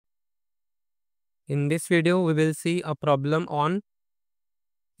In this video, we will see a problem on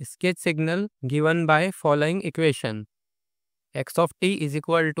sketch signal given by following equation. X of t is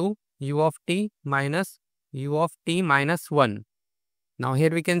equal to u of t minus u of t minus 1. Now here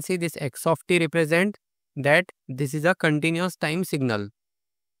we can see this x of t represent that this is a continuous time signal,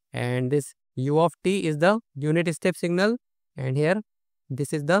 and this u of t is the unit step signal, and here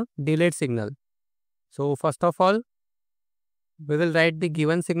this is the delayed signal. So first of all, we will write the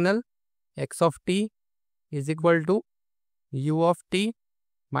given signal. X of t is equal to u of t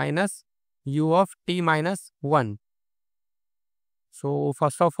minus u of t minus 1. So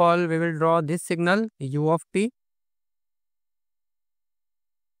first of all, we will draw this signal u of t.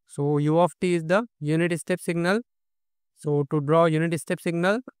 So u of t is the unit step signal. So to draw unit step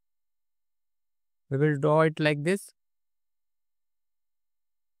signal, we will draw it like this.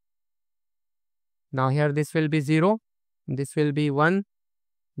 Now here this will be 0, this will be 1,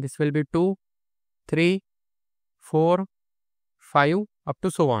 this will be 2, 3, 4, 5 up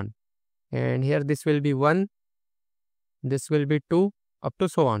to so on. And here this will be 1, this will be 2 up to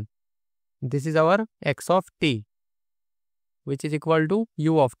so on. This is our x of t, which is equal to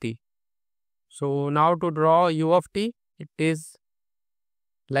u of t. So now to draw u of t, it is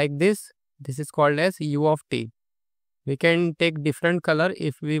like this. This is called as u of t. We can take different color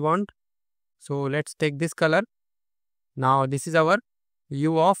if we want. So let's take this color. Now this is our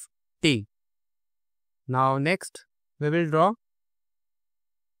u of t. Now next we will draw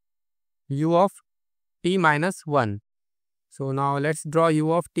u of t minus 1. So now let's draw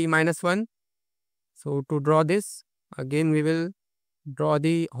u of t minus 1. So to draw this, again we will draw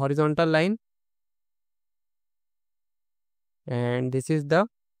the horizontal line, and this is the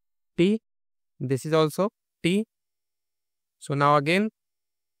t, this is also t. So now again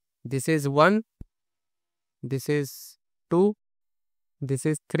this is 1, this is 2, this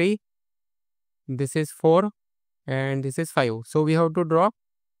is 3, this is 4, and this is 5. So we have to draw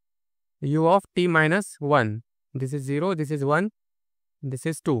u of t minus 1. This is 0, this is 1, this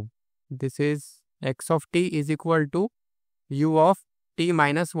is 2. This is x of t is equal to u of t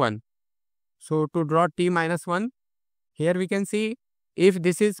minus 1. So to draw t minus 1, here we can see if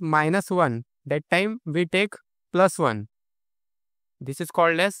this is minus 1, that time we take plus 1. This is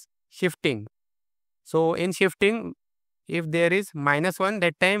called as shifting. So in shifting, if there is minus 1,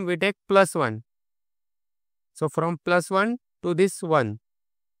 that time we take plus 1. So from plus 1 to this 1,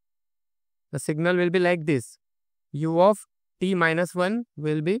 the signal will be like this. U of t minus 1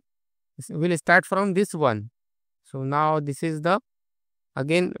 will start from this 1. So now this is the,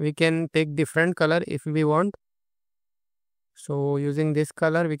 again we can take different color if we want. So using this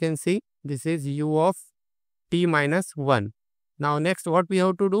color we can see this is u of t minus 1. Now next what we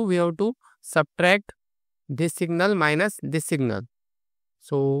have to do, we have to subtract this signal minus this signal.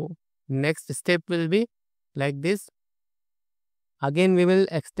 So next step will be like this. Again we will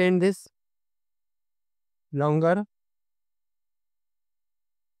extend this longer.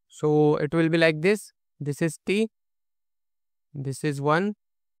 So it will be like this. This is t, this is 1,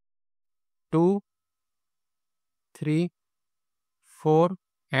 2, 3, 4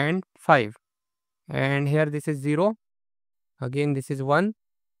 and 5. And here this is 0. Again this is 1,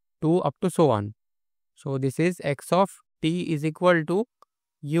 2 up to so on. So this is x of t is equal to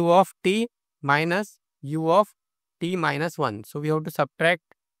u of t minus u of t minus 1. So we have to subtract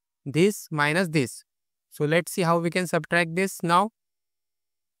this minus this. So let's see how we can subtract this now.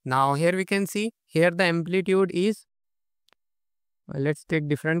 Now here we can see, here the amplitude is, let's take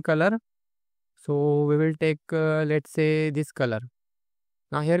different color. So we will take let's say this color.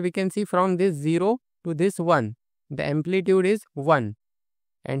 Now here we can see from this 0 to this 1, the amplitude is 1.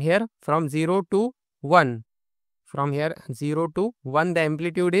 And here from 0 to 1, from here 0 to 1, the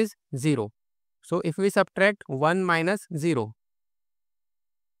amplitude is 0. So if we subtract 1 minus 0,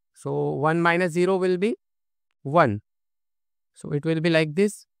 so 1 minus 0 will be 1. So it will be like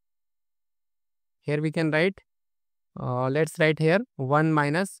this. Here we can write, let's write here 1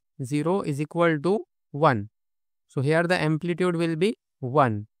 minus 0 is equal to 1. So here the amplitude will be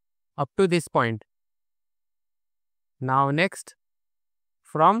 1 up to this point. Now next,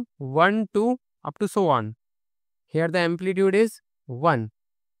 from 1 to up to so on, here the amplitude is 1,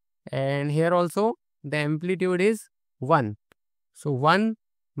 and here also the amplitude is 1. So 1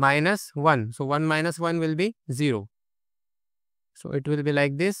 minus 1, so 1 minus 1 will be 0. So it will be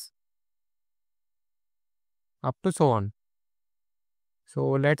like this up to so on. So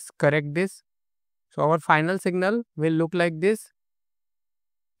let's correct this. So our final signal will look like this,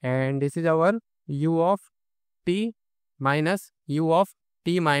 and this is our u of t minus u of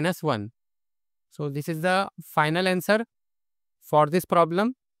t minus 1. So this is the final answer for this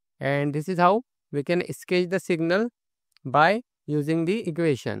problem, and this is how we can sketch the signal by using the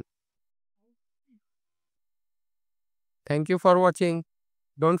equation. Thank you for watching.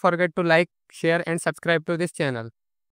 Don't forget to like, share and subscribe to this channel.